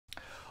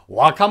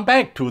Welcome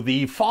back to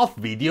the fourth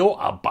video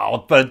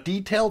about the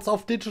details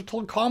of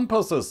digital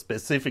compasses,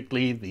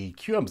 specifically the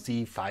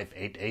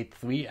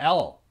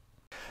QMC5883L.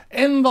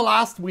 In the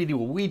last video,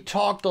 we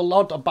talked a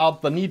lot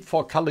about the need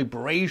for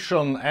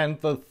calibration and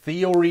the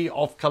theory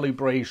of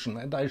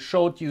calibration, and I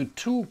showed you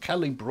two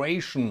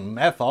calibration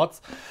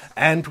methods,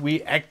 and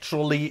we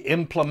actually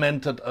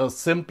implemented a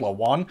simpler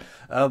one.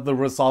 The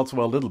results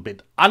were a little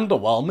bit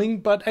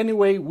underwhelming, but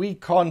anyway, we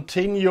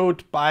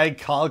continued by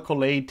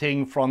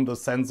calculating from the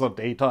sensor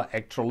data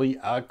actually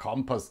a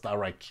compass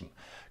direction.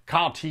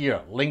 Card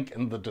here, link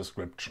in the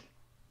description.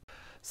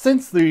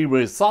 Since the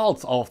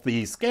results of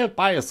the scaled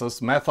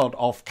biases method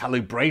of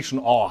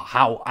calibration, or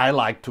how I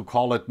like to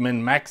call it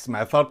min-max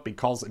method,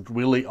 because it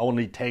really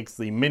only takes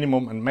the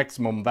minimum and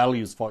maximum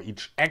values for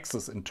each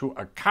axis into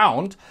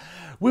account,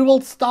 we will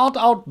start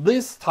out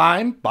this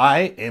time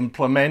by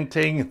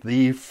implementing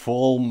the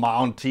full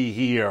Monty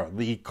here,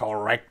 the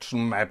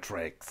correction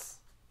matrix.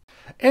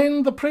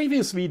 In the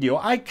previous video,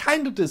 I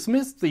kind of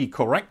dismissed the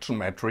correction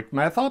metric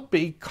method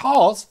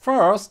because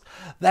first,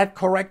 that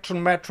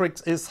correction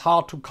matrix is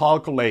hard to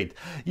calculate.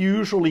 You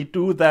usually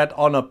do that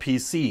on a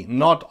PC,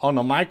 not on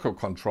a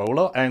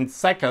microcontroller. And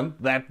second,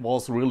 that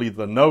was really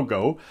the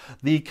no-go.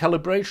 The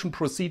calibration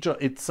procedure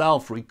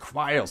itself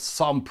requires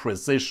some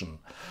precision.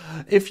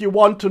 If you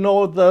want to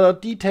know the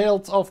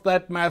details of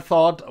that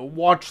method,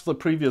 watch the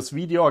previous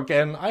video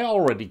again. I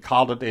already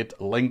carded it,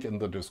 link in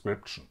the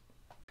description.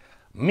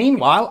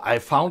 Meanwhile, I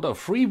found a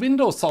free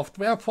Windows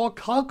software for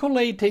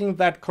calculating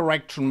that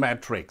correction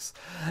matrix.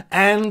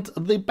 And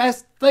the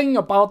best thing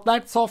about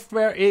that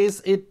software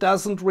is it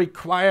doesn't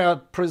require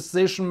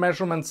precision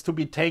measurements to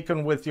be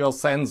taken with your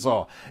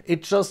sensor.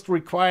 It just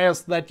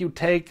requires that you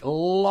take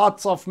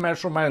lots of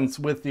measurements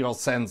with your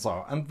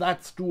sensor, and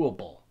that's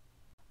doable.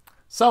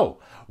 So,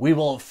 we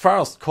will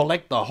first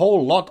collect a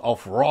whole lot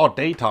of raw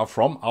data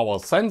from our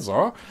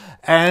sensor,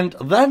 and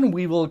then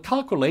we will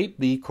calculate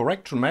the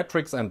correction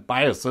matrix and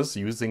biases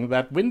using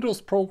that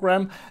Windows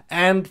program,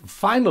 and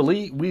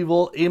finally we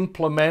will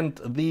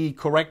implement the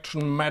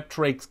correction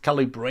matrix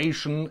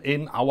calibration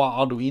in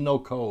our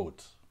Arduino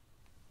code.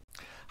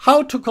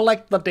 How to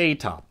collect the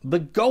data? The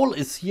goal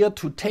is here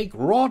to take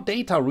raw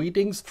data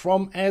readings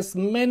from as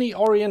many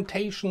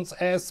orientations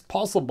as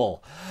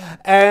possible.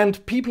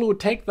 And people who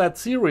take that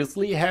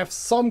seriously have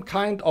some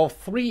kind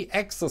of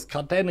 3-axis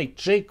cardanic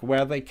jig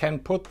where they can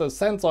put the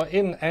sensor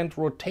in and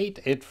rotate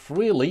it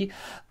freely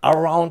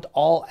around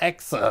all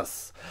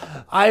axes.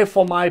 I,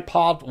 for my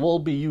part, will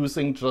be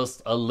using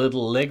just a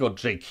little Lego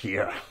jig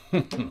here.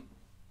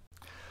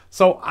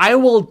 So I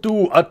will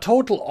do a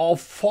total of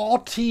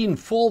 14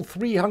 full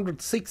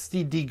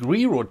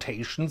 360-degree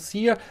rotations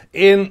here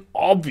in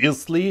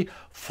obviously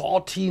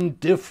 14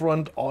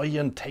 different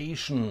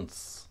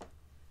orientations.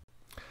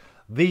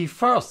 The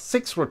first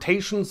 6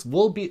 rotations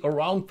will be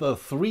around the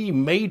 3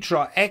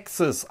 major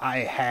axes I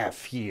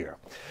have here.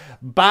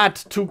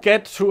 But to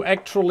get to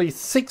actually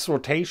 6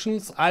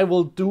 rotations, I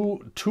will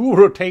do 2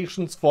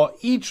 rotations for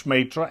each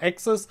major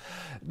axis,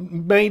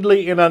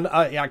 mainly in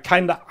a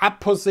kind of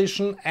up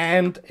position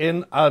and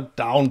in a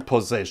down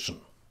position.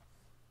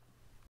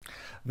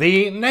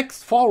 The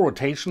next 4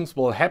 rotations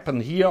will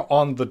happen here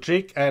on the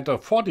jig at a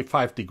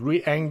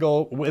 45-degree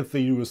angle with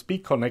the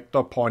USB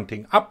connector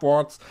pointing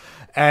upwards.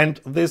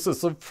 And this is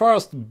the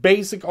first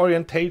basic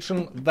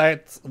orientation,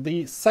 that's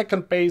the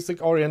second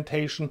basic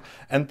orientation,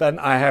 and then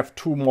I have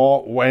 2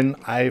 more when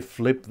I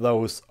flip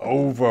those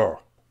over.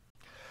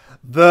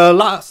 The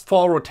last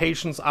 4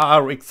 rotations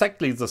are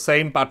exactly the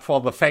same, but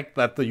for the fact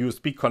that the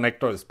USB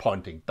connector is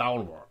pointing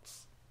downwards.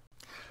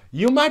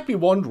 You might be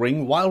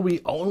wondering why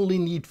we only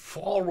need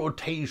 4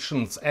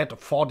 rotations at a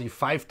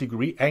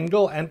 45-degree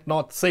angle and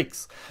not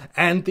 6.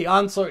 And the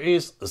answer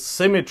is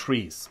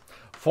symmetries.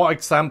 For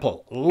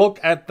example, look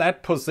at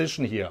that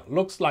position here.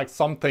 Looks like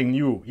something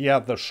new. Yeah,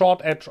 the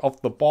short edge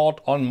of the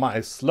board on my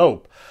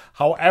slope.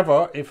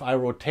 However, if I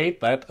rotate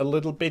that a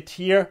little bit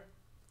here,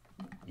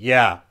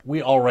 yeah,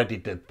 we already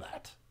did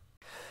that.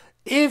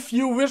 If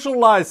you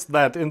visualize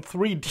that in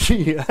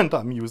 3D, and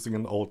I'm using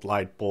an old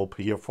light bulb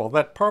here for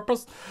that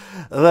purpose,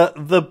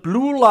 the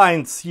blue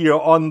lines here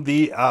on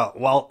the,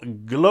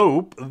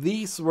 globe,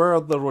 these were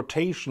the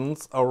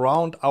rotations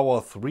around our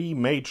 3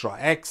 major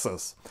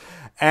axes.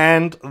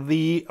 And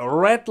the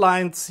red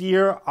lines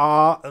here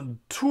are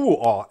 2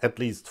 or at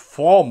least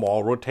 4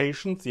 more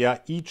rotations. Yeah,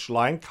 each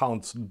line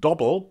counts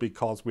double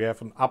because we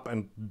have an up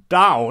and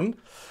down.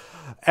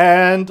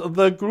 And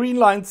the green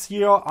lines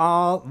here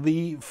are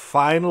the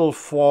final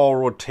 4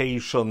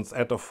 rotations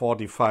at a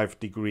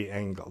 45-degree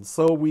angle.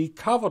 So we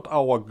covered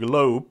our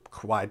globe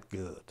quite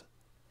good.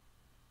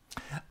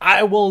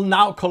 I will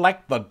now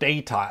collect the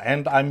data,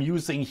 and I'm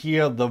using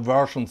here the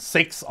version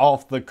 6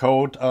 of the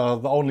code.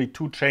 The only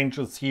 2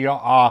 changes here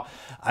are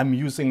I'm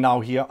using now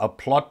here a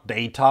plot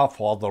data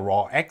for the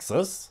raw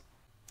axis,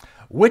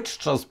 which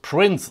just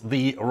prints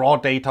the raw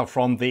data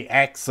from the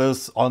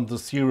axis on the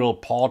serial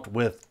port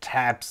with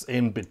tabs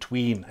in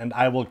between, and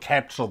I will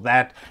capture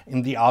that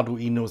in the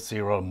Arduino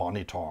serial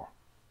monitor.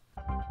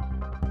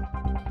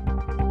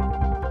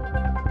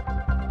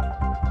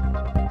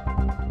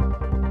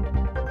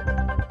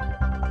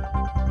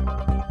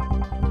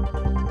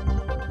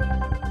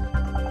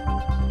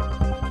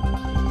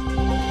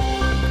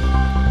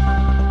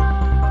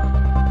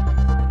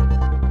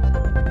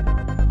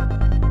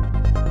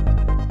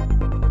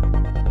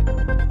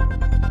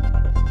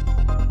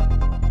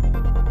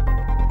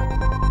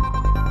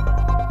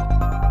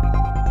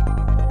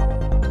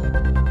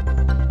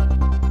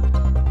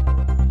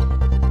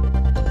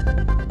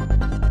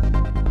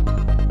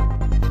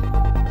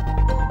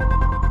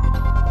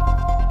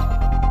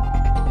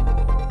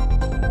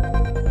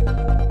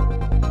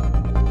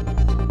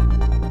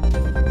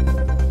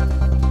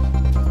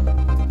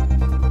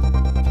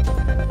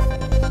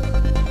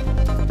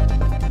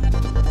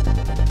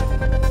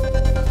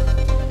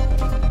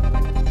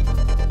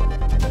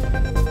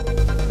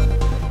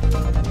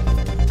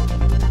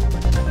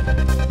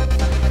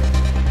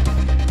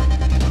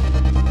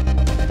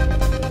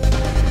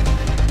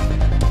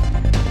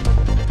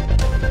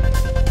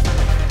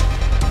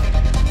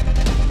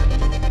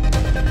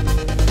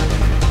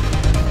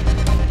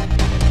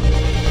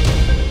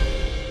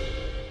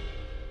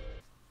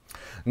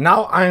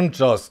 Now I'm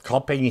just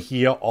copying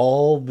here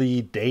all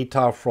the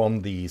data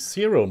from the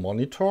serial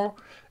monitor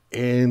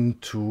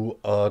into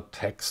a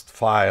text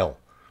file.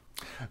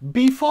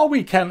 Before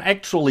we can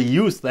actually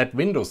use that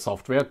Windows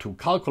software to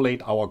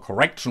calculate our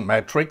correction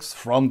matrix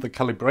from the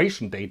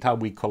calibration data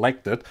we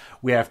collected,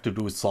 we have to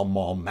do some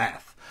more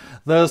math.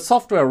 The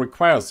software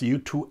requires you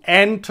to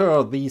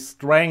enter the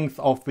strength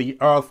of the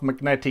Earth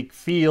magnetic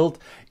field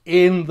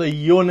in the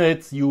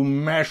units you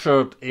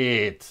measured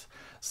it.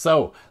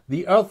 So,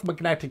 the Earth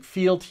magnetic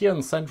field here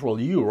in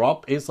Central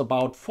Europe is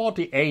about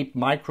 48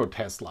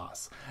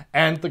 microteslas,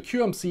 and the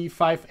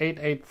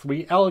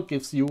QMC5883L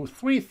gives you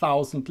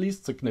 3000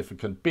 least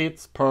significant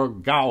bits per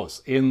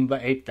Gauss in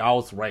the 8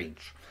 Gauss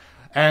range.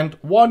 And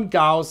 1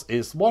 Gauss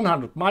is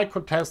 100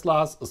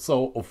 microteslas,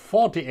 so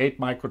 48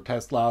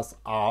 microteslas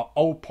are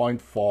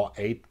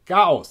 0.48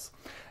 Gauss.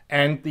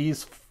 And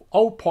these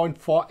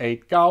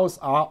 0.48 Gauss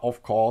are,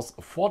 of course,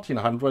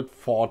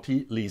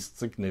 1440 least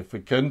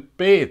significant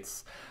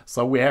bits.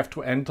 So we have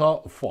to enter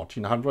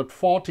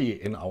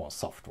 1440 in our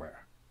software.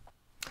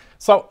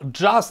 So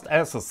just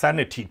as a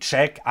sanity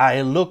check,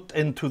 I looked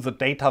into the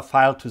data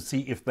file to see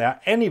if there are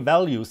any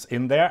values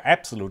in there,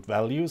 absolute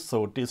values,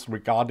 so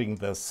disregarding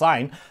the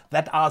sign,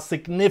 that are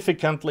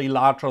significantly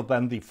larger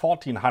than the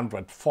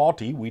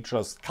 1440 we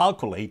just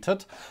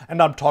calculated.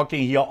 And I'm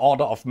talking here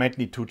order of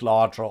magnitude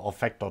larger or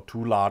factor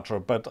 2 larger,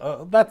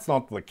 but that's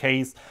not the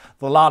case.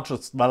 The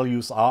largest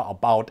values are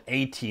about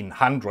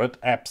 1800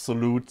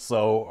 absolute,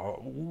 so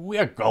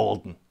we're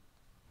golden.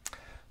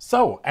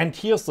 So, and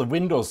here's the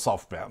Windows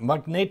software,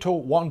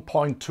 Magneto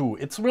 1.2.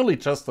 It's really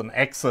just an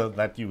exe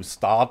that you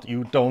start.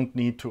 You don't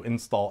need to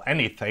install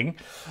anything.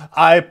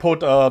 I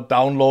put a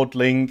download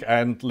link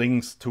and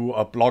links to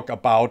a blog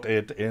about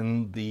it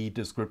in the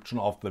description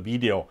of the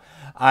video.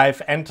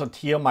 I've entered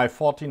here my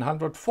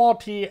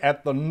 1440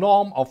 at the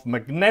norm of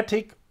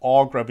magnetic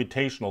or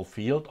gravitational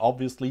field.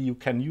 Obviously, you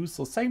can use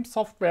the same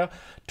software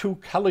to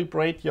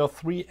calibrate your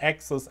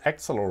 3-axis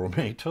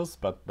accelerometers,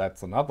 but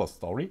that's another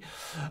story.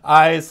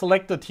 I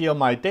selected here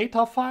my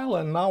data file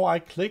and now I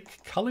click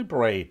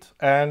Calibrate.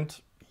 And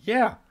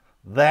yeah,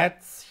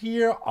 that's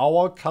here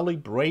our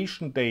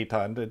calibration data,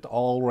 and it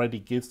already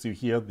gives you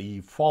here the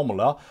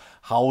formula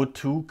how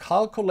to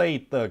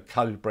calculate the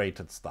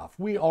calibrated stuff.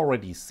 We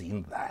already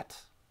seen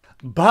that.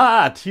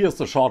 But here's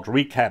a short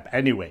recap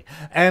anyway,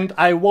 and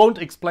I won't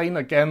explain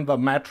again the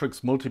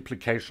matrix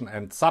multiplication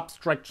and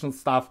subtraction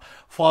stuff.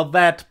 For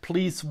that,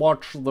 please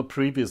watch the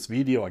previous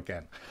video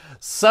again.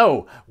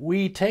 So,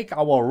 we take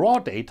our raw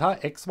data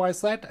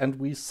XYZ and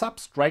we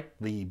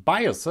subtract the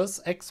biases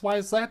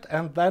XYZ,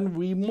 and then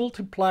we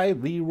multiply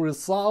the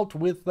result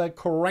with the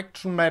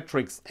correction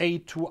matrix A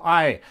to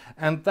I,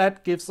 and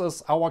that gives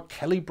us our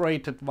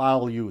calibrated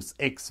values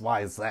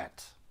XYZ.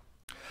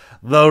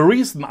 The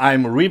reason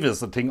I'm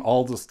revisiting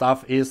all the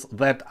stuff is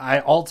that I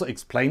also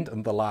explained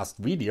in the last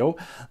video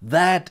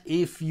that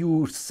if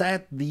you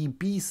set the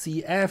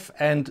BCF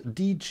and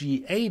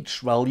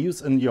DGH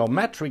values in your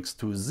matrix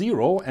to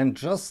 0 and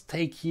just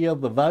take here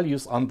the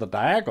values on the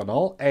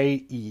diagonal,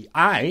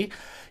 AEI,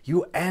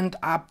 you end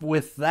up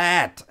with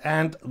that.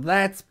 And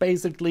that's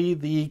basically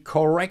the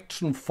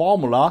correction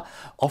formula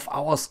of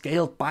our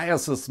scaled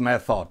biases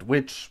method,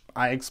 which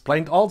I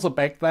explained also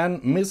back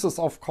then, misses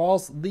of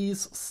course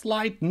these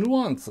slight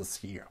nuances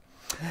here.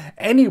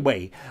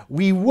 Anyway,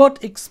 we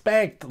would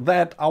expect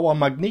that our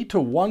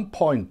Magneto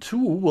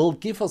 1.2 will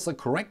give us a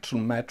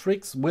correction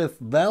matrix with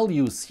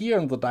values here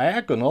in the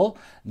diagonal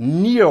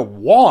near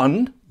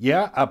 1,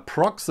 yeah,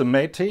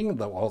 approximating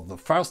the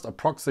first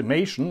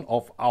approximation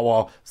of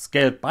our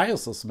scaled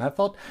biases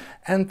method,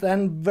 and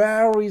then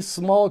very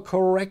small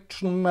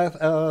correction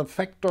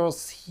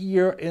factors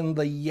here in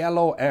the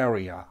yellow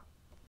area.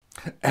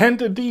 And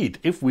indeed,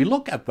 if we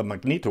look at the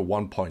Magneto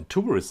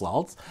 1.2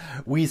 results,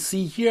 we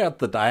see here at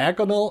the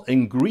diagonal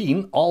in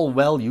green all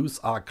values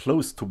are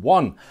close to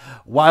 1,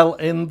 while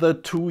in the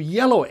 2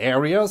 yellow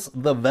areas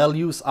the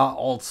values are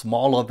all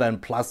smaller than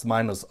plus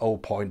minus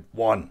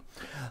 0.1.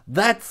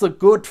 That's a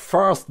good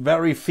first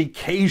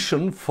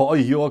verification for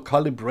your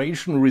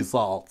calibration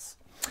results.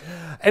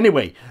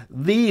 Anyway,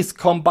 these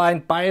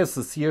combined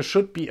biases here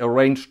should be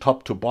arranged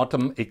top to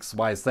bottom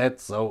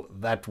XYZ so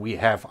that we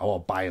have our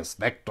bias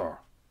vector.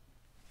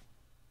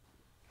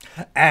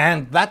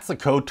 And that's the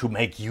code to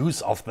make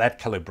use of that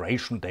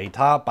calibration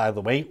data. By the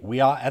way,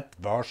 we are at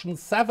version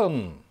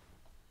 7.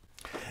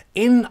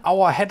 In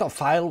our header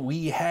file,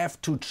 we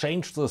have to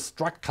change the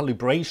struct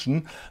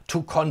calibration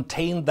to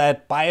contain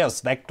that bias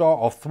vector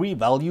of 3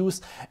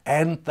 values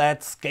and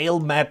that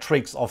scale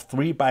matrix of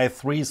 3 by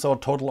 3, so a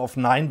total of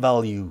 9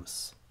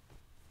 values.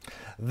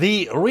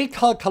 The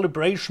recal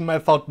calibration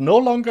method no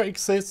longer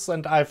exists,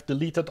 and I've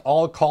deleted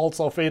all calls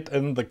of it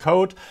in the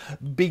code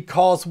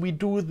because we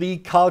do the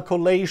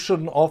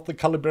calculation of the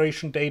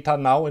calibration data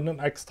now in an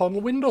external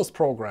Windows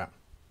program.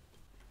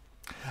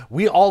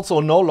 We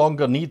also no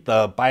longer need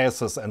the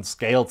biases and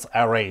scales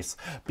arrays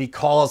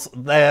because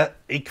the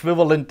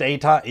equivalent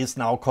data is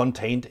now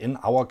contained in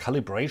our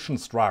calibration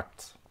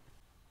struct.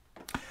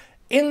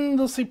 In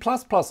the C++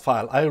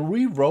 file, I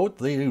rewrote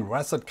the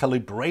reset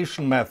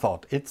calibration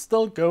method. It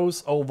still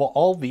goes over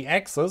all the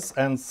axes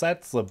and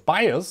sets the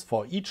bias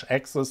for each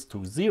axis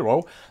to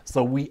 0,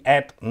 so we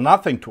add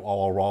nothing to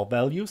our raw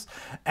values.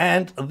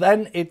 And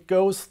then it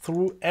goes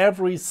through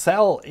every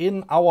cell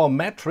in our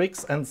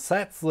matrix and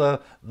sets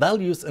the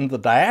values in the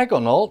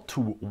diagonal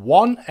to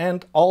 1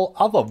 and all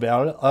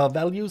other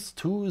values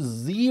to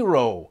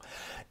 0.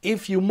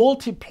 If you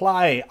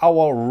multiply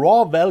our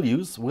raw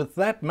values with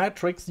that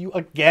matrix, you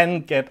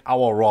again get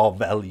our raw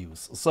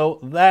values.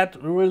 So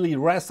that really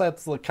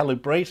resets the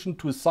calibration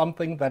to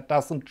something that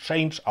doesn't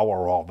change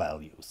our raw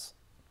values.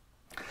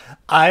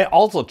 I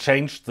also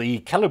changed the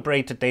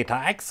calibrated data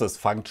access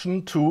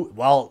function to,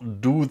 well,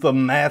 do the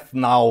math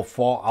now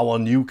for our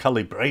new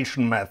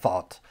calibration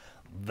method.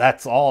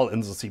 That's all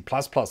in the C++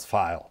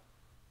 file.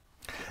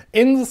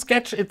 In the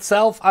sketch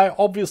itself, I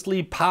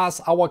obviously pass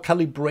our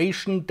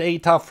calibration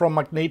data from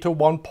Magneto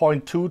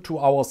 1.2 to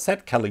our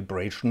set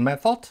calibration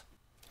method.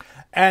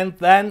 And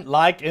then,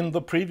 like in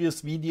the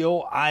previous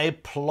video, I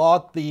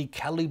plot the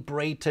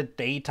calibrated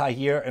data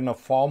here in a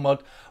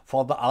format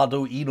for the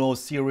Arduino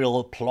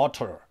serial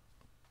plotter.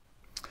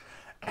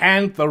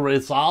 And the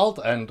result,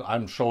 and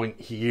I'm showing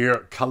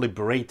here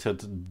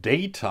calibrated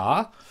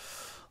data.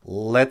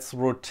 Let's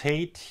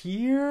rotate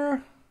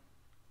here.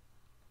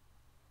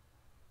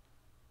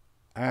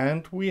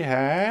 And we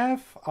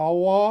have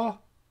our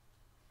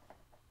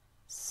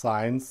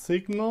sine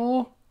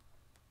signal.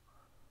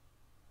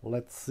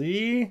 Let's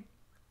see.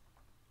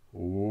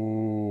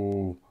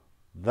 Ooh,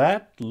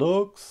 that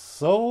looks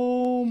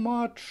so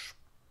much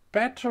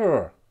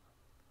better.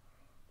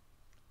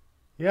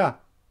 Yeah,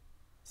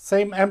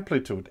 same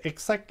amplitude,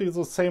 exactly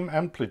the same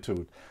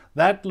amplitude.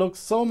 That looks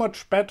so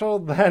much better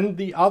than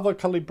the other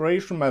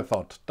calibration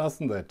method,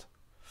 doesn't it?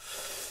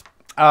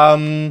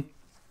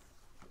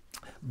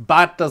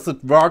 But does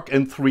it work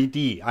in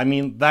 3D? I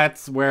mean,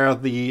 that's where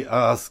the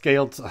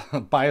scaled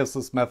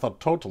biases method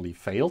totally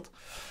failed.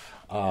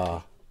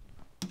 Lego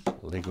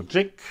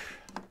jig.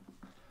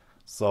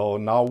 So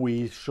now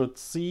we should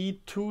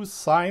see two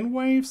sine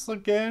waves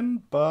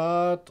again,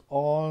 but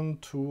on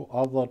two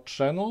other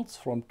channels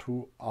from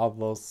two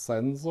other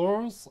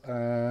sensors.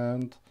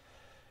 And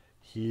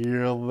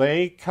here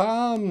they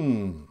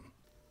come.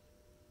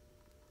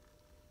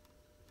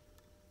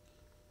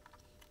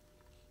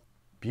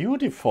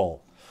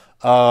 Beautiful.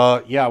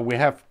 Yeah, we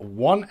have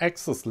one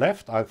axis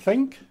left, I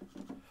think.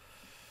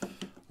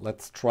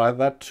 Let's try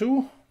that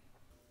too.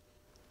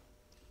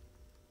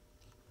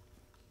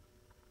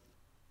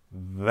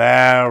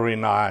 Very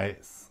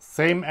nice.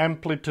 Same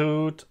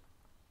amplitude.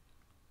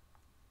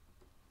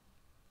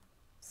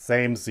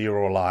 Same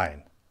zero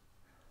line.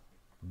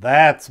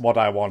 That's what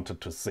I wanted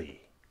to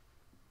see.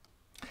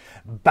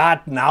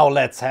 But now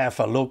let's have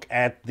a look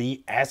at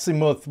the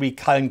azimuth we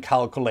can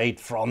calculate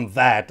from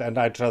that. And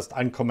I just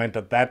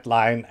uncommented that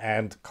line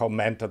and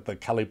commented the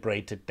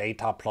calibrated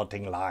data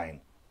plotting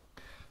line.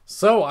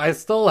 So I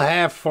still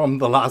have from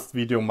the last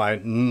video my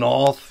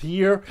north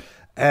here.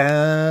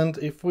 And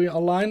if we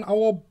align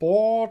our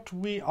board,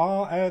 we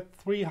are at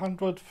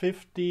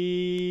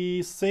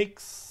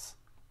 356,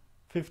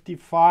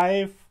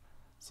 55.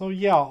 So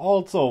yeah,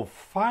 also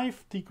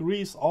 5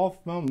 degrees off,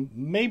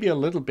 maybe a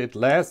little bit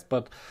less,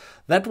 but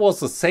that was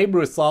the same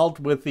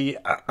result with the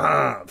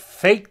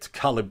faked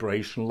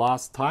calibration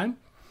last time.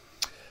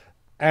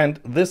 And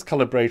this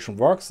calibration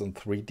works in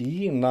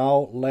 3D.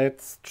 Now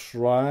let's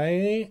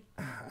try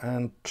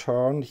and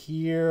turn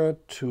here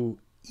to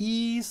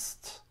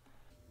east.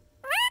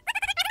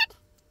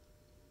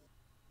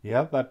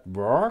 Yeah, that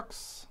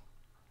works.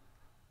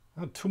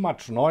 Too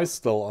much noise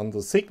still on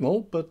the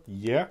signal, but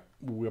yeah.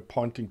 We're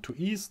pointing to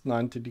east,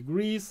 90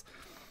 degrees.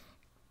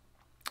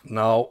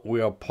 Now we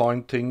are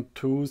pointing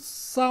to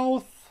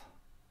south.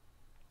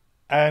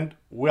 And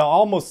we're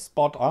almost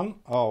spot on.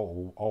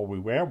 Oh, we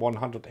were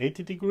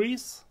 180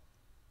 degrees.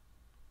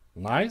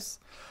 Nice.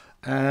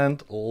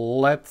 And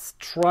let's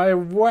try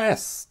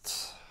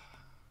west.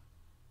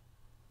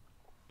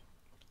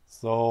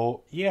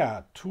 So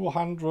yeah,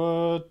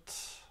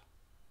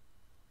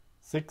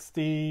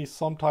 260,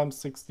 sometimes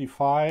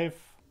 65.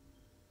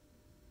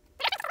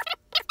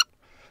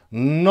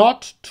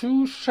 Not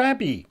too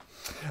shabby.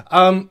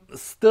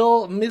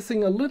 Still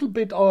missing a little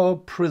bit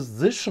of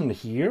precision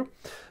here,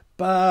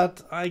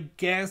 but I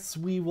guess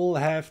we will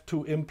have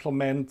to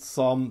implement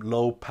some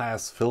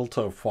low-pass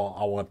filter for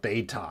our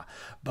data.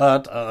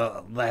 But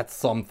that's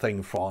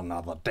something for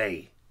another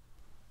day.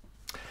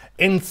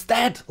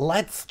 Instead,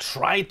 let's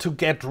try to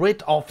get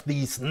rid of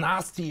these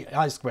nasty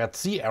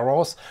I2C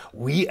errors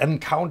we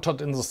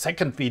encountered in the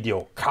second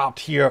video. Card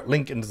here,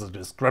 link in the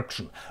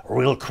description.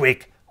 Real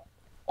quick.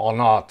 Or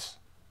not.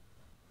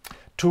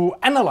 To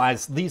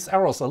analyze these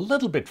errors a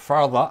little bit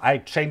further, I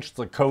changed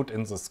the code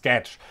in the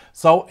sketch.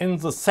 So in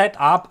the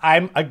setup,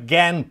 I'm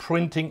again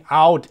printing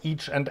out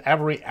each and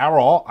every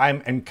error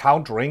I'm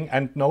encountering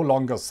and no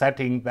longer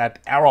setting that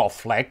error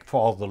flag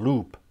for the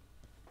loop.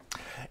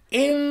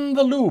 In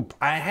the loop,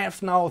 I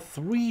have now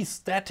 3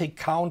 static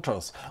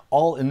counters,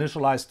 all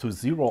initialized to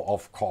 0,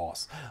 of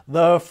course.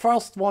 The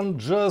first one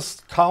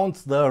just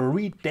counts the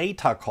read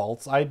data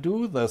calls I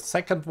do, the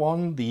second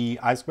one the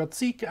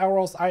I2C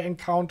errors I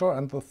encounter,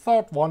 and the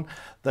third one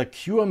the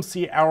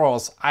QMC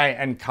errors I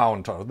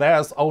encounter.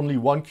 There's only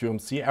one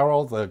QMC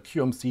error, the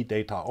QMC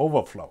data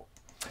overflow.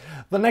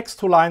 The next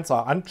 2 lines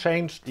are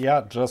unchanged,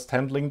 just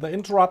handling the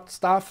interrupt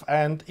stuff,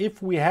 and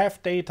if we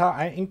have data,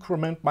 I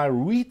increment my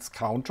reads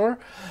counter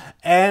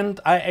and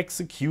I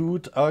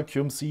execute a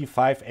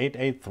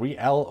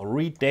QMC5883L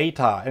read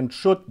data, and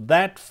should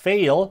that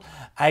fail,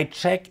 I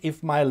check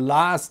if my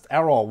last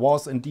error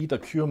was indeed a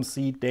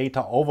QMC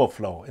data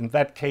overflow. In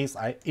that case,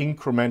 I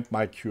increment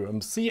my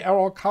QMC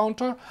error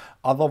counter,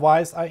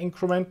 otherwise I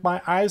increment my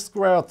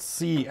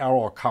I2C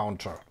error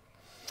counter.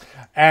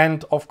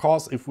 And of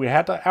course, if we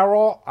had an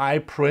error, I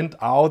print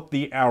out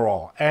the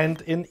error. And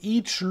in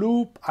each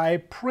loop, I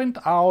print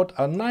out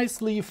a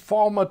nicely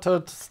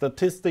formatted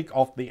statistic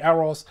of the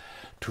errors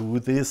to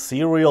the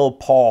serial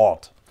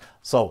port.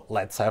 So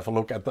let's have a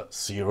look at the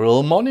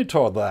serial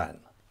monitor then.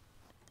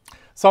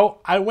 So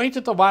I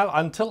waited a while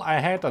until I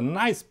had a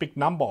nice big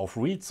number of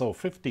reads, so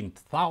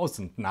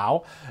 15,000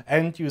 now.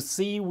 And you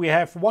see we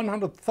have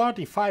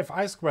 135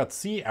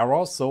 I2C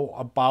errors, so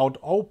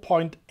about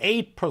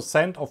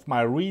 0.8% of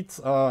my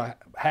reads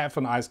have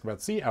an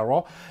I2C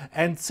error,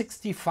 and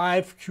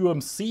 65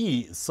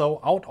 QMC, so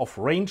out of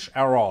range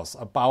errors,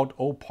 about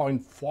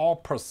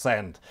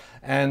 0.4%.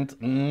 And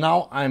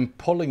now I'm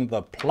pulling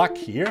the plug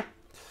here.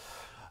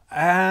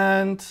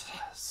 And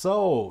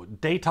so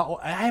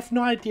I have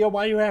no idea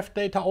why you have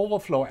data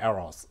overflow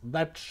errors.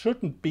 That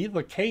shouldn't be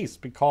the case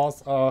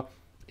because,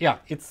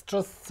 it's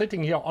just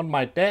sitting here on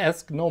my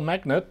desk, no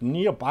magnet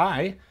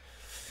nearby.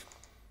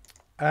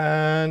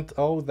 And,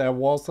 oh, there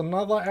was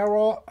another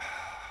error.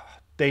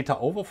 Data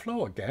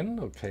overflow again,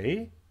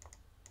 okay.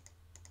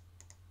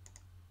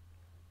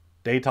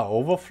 Data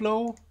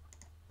overflow?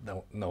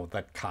 No,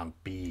 that can't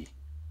be.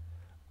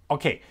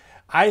 Okay.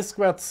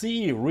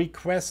 I2C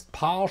request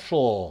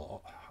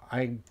partial.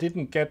 I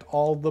didn't get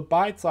all the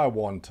bytes I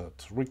wanted.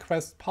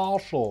 Request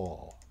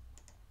partial.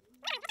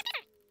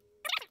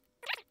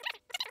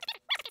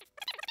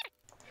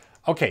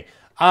 Okay,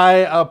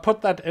 I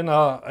put that in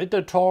an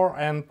editor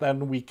and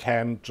then we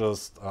can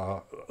just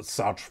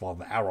search for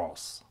the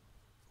errors.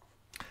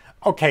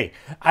 Okay,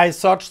 I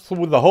searched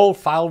through the whole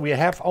file. We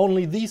have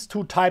only these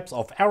 2 types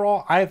of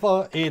error.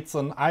 Either it's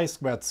an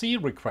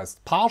I2C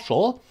request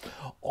partial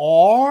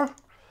or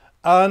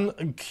an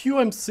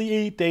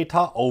QMC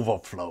data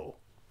overflow.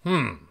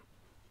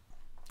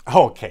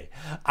 Okay,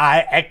 I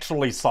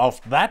actually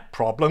solved that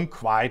problem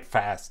quite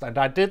fast, and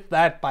I did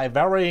that by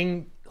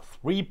varying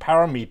 3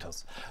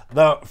 parameters.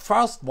 The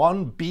first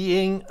one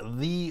being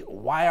the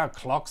wire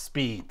clock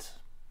speed.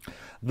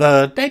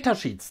 The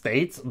datasheet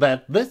states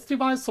that this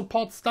device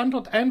supports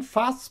standard and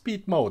fast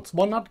speed modes,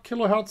 100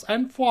 kHz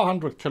and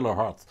 400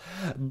 kHz.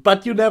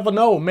 But you never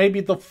know,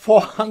 maybe the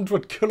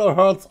 400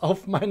 kHz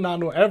of my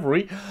Nano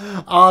Every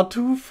are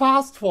too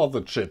fast for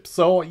the chip.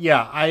 So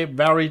yeah, I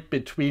varied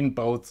between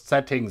both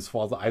settings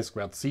for the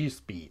I2C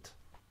speed.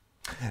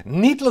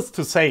 Needless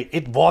to say,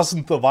 it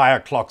wasn't the wire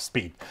clock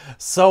speed.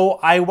 So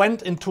I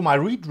went into my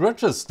read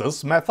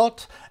registers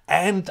method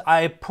and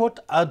I put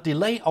a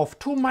delay of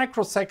 2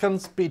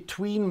 microseconds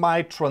between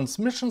my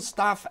transmission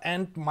stuff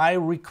and my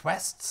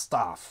request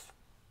stuff.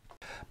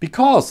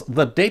 Because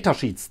the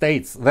datasheet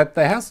states that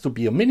there has to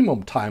be a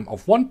minimum time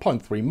of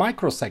 1.3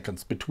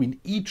 microseconds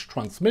between each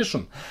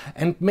transmission,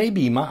 and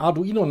maybe my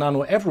Arduino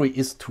Nano Every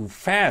is too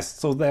fast,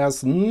 so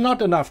there's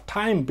not enough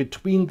time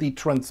between the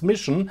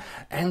transmission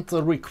and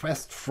the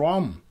request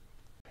from.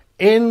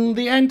 In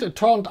the end, it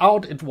turned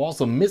out it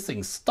was a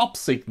missing stop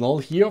signal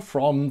here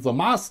from the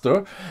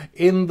master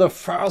in the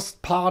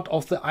first part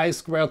of the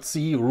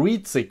I2C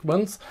read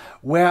sequence,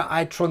 where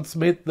I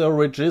transmit the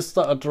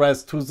register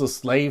address to the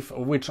slave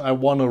which I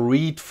want to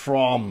read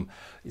from.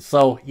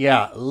 So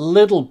yeah,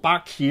 little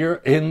bug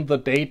here in the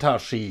data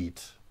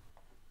sheet.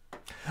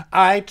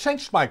 I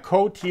changed my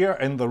code here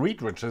in the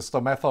read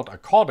register method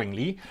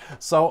accordingly.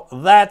 So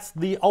that's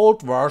the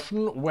old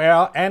version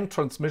where end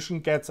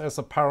transmission gets as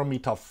a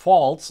parameter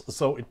false,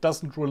 so it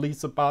doesn't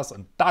release a bus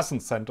and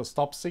doesn't send a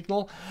stop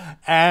signal.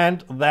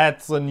 And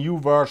that's the new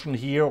version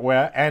here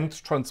where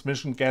end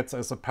transmission gets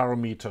as a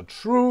parameter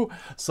true,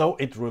 so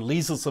it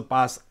releases a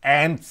bus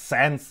and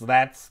sends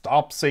that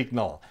stop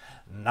signal.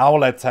 Now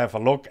let's have a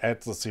look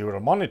at the serial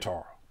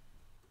monitor.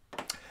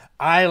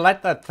 I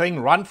let that thing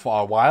run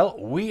for a while.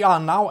 We are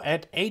now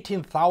at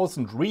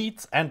 18,000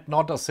 reads and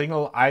not a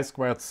single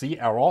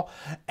I2C error.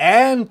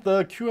 And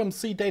the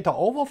QMC data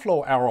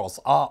overflow errors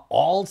are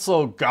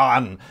also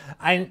gone.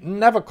 I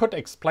never could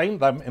explain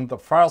them in the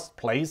first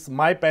place.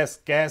 My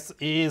best guess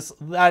is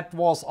that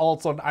was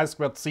also an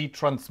I2C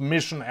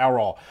transmission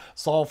error.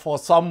 So for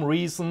some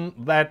reason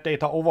that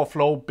data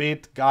overflow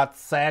bit got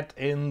set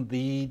in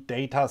the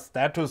data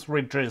status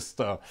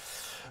register.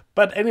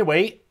 But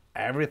anyway,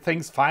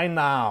 everything's fine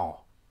now.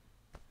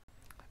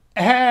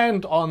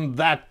 And on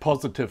that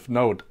positive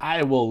note,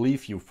 I will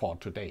leave you for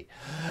today.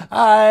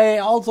 I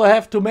also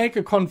have to make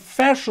a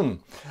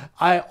confession.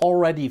 I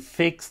already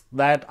fixed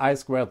that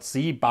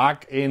I2C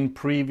bug in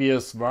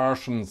previous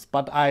versions,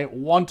 but I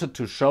wanted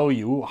to show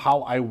you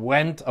how I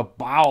went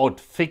about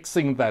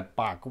fixing that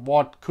bug.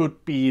 What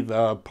could be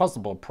the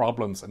possible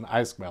problems in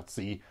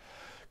I2C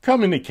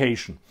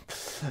communication.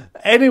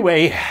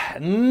 Anyway,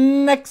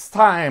 next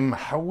time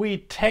we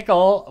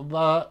tackle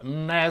the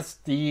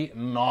nasty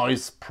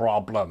noise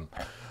problem.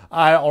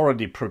 I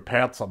already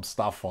prepared some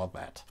stuff for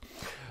that.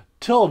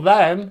 Till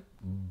then,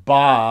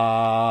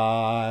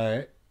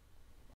 bye.